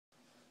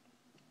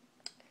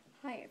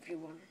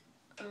everyone.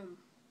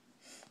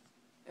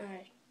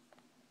 I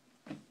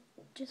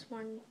just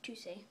wanted to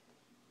say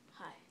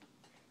hi,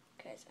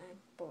 because I'm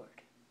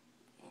bored,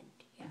 and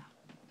yeah,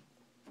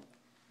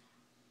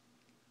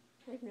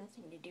 I have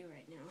nothing to do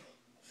right now.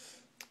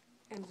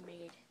 I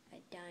made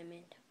a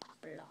diamond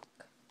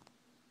block.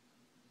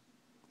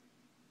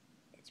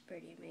 It's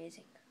pretty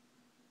amazing.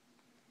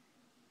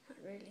 Not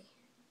really.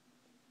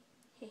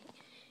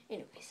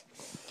 Anyways,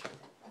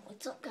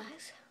 what's up,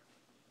 guys?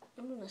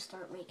 I'm gonna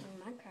start making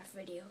Minecraft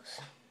videos.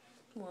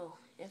 Well,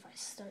 if I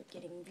start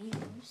getting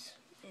views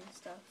and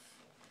stuff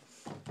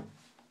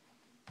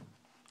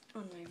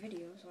on my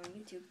videos on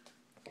YouTube.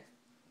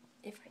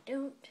 If I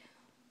don't,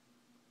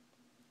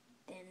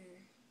 then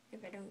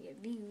if I don't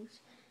get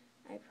views,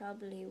 I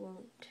probably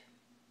won't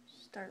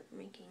start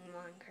making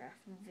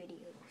Minecraft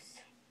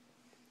videos.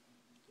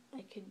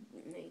 I could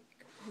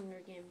make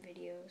Hunger Game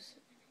videos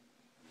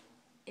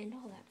and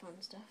all that fun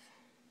stuff.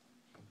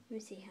 Let me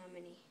see how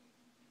many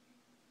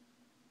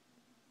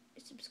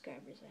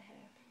subscribers I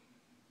have.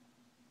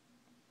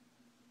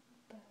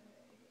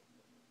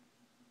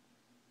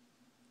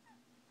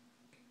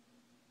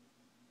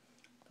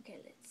 Okay,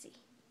 let's see.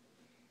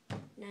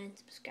 9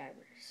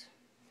 subscribers.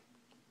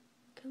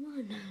 Come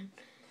on,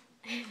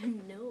 I have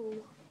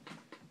no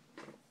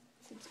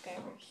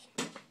subscribers.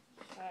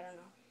 I don't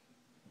know.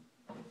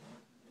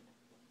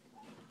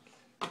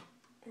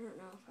 I don't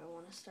know if I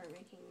want to start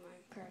making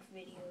Minecraft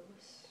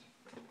videos.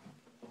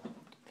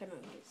 If I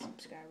don't get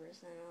subscribers,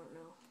 then I don't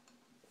know.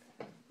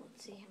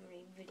 Let's see how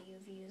many video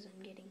views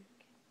I'm getting.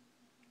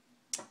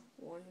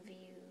 1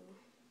 view,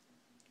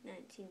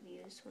 19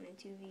 views,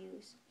 22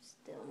 views,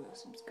 still no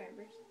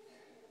subscribers.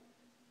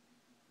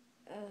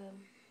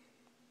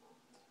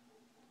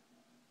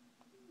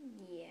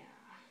 Yeah.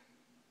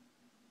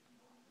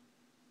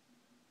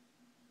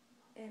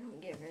 I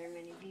don't get very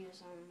many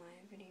views on my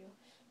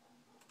videos.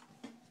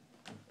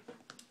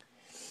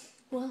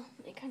 Well,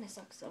 it kind of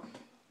sucks though.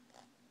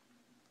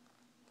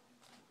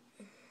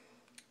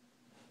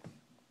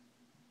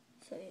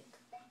 So,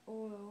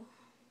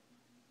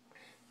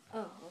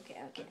 okay.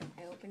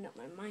 I opened up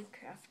my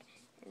Minecraft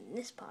and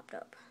this popped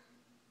up.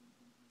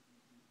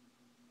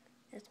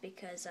 That's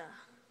because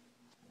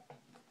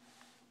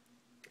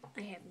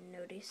I have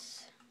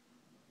notice.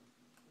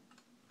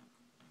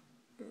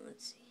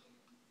 Let's see.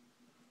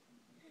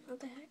 What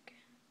the heck?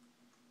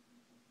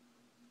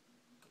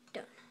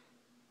 Done.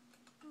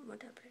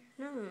 What up here?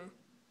 No.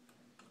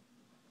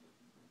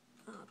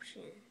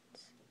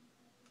 Options.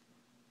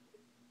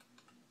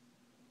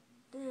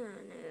 No,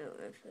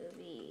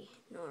 FOV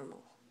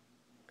normal.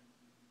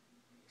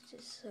 It's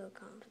just so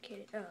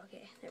complicated. Oh,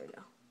 okay, there we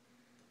go.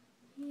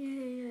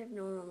 Yay, I have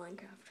normal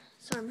Minecraft.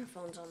 Sorry, my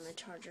phone's on the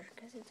charger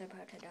because it's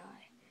about to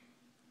die.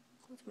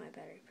 What's my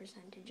battery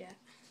percentage at?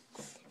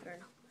 I don't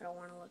know. I don't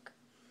want to look.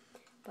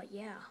 But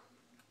yeah,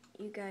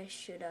 you guys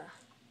should,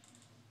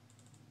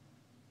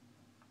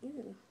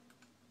 ooh.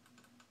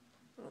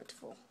 Oh, it's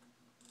full.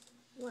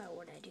 Why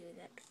would I do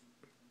that?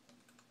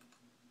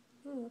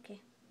 Oh,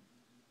 okay.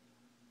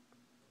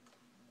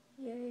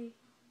 Yay.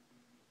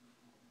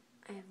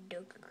 I have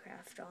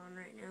DokaCraft on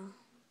right now.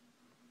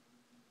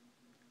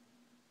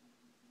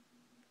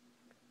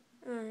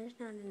 Oh, there's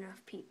not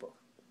enough people.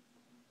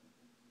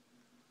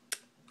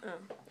 How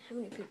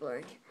many people are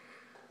in here?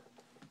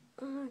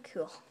 Oh,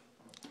 cool.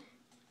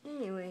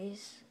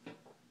 Anyways,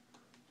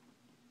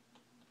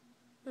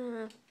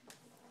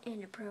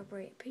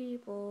 inappropriate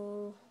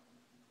people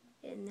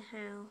in the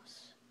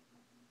house.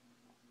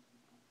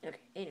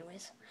 Okay,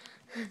 anyways,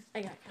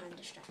 I got kind of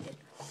distracted.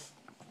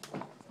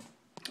 Oh,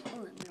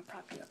 I'm gonna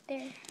prop you up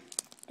there.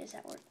 Does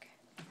that work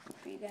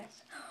for you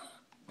guys?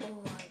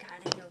 Oh, I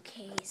got a new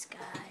case,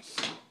 guys.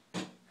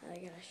 I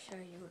gotta show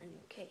you a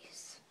new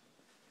case.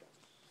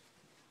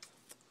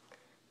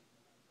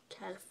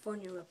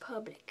 California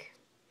Republic.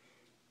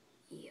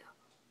 Yeah.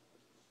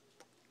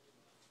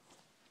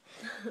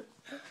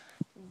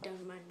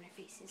 Don't mind my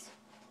faces.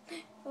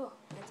 Oh,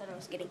 I thought I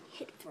was getting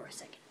hit for a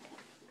second.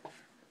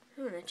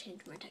 I'm gonna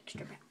change my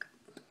texture back.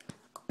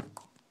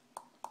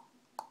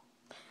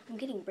 I'm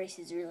getting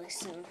braces really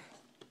soon.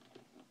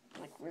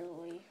 Like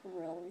really,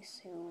 really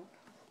soon.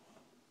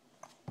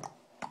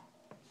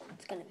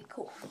 It's gonna be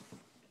cool.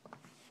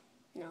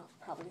 No,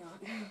 probably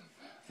not.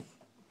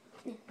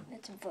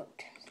 Let's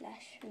vote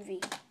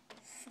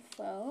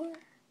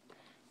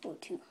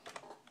 /V402.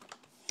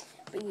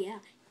 But yeah,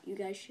 you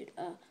guys should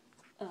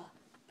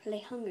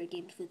play Hunger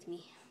Games with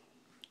me,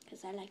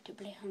 because I like to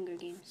play Hunger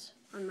Games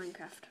on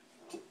Minecraft.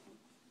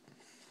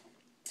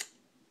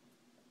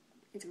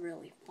 It's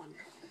really fun.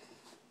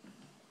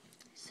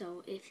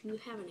 So if you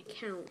have an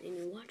account and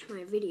you watch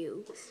my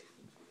videos,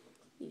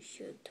 you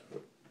should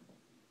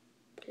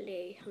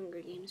play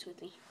Hunger Games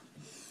with me,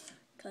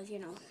 because you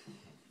know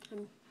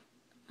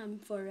I'm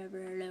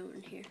forever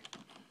alone here.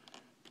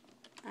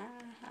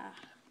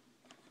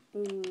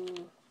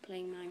 Ooh,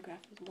 playing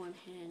Minecraft with one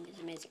hand is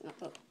amazing.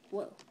 Oh,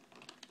 whoa.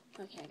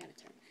 Okay, I gotta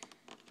turn.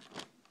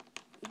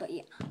 But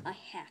yeah, I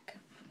hack.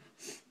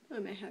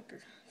 I'm a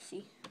hacker,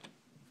 see?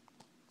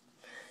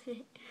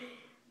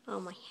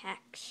 all my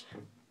hacks.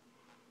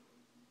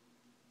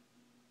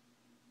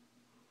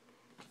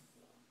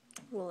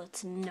 Well,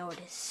 let's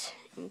notice,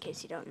 in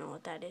case you don't know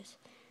what that is.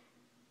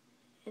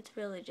 It's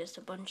really just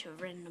a bunch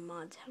of random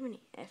mods. How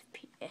many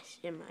FPS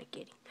am I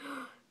getting?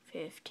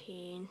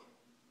 15,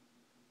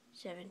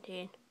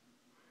 17.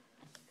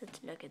 Let's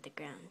look at the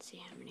ground and see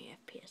how many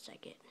FPS I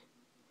get.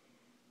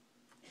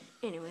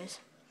 Anyways,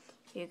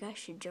 you guys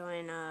should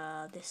join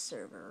this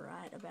server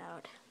right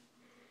about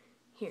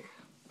here.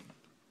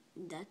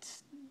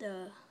 That's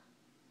the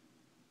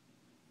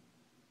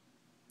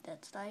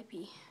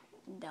IP.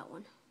 That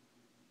one.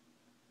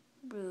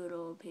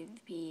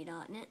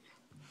 BrutalPvP.net.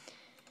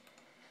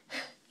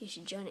 You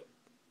should join it,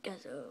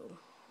 cause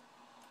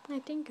I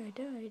think I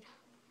died.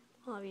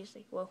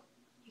 Obviously, well,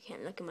 you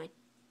can't look at my.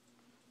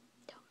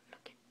 Don't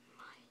look at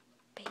my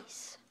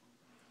base.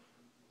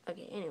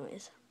 Okay,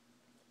 anyways,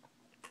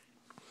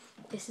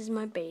 this is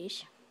my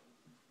base,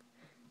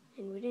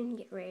 and we didn't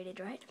get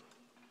raided, right?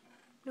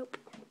 Nope.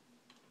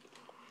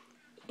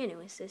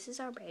 Anyways, this is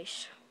our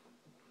base.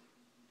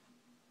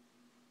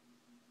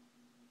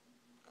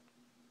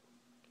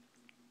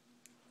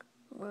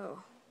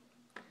 Whoa.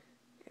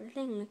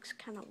 Everything looks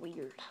kind of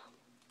weird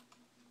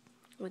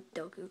with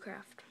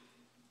DokuCraft.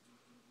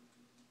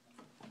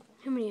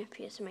 How many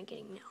FPS am I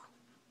getting now?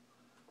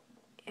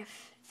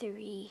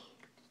 F3.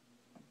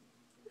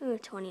 Ooh,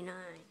 29.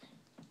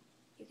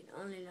 You can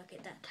only look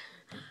at that.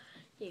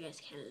 You guys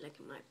can't look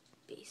at my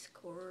base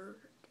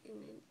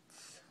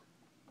coordinates.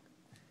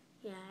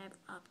 Yeah, I have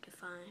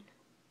Optifine.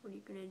 What are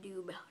you gonna do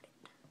about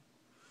it?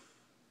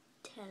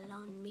 Tell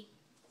on me.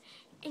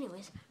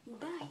 Anyways,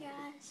 bye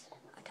guys.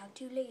 I'll talk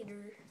to you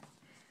later.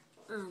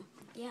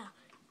 Yeah,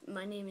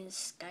 my name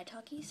is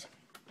SkyTalkies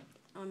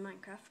on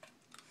Minecraft.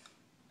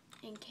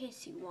 In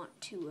case you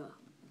want to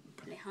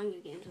play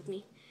Hunger Games with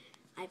me,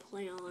 I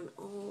play on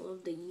all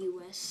of the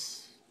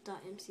us.mcsg.in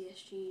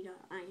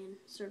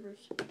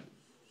servers.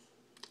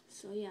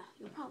 So yeah,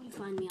 you'll probably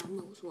find me on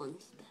those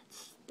ones.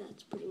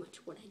 That's pretty much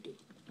what I do.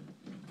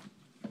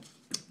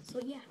 So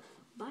yeah,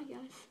 bye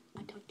guys.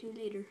 I'll talk to you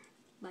later.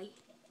 Bye.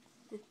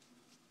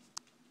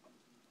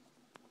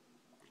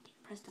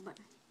 Press the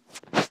button.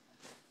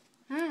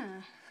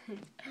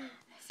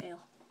 I fail.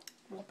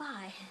 Well,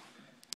 bye.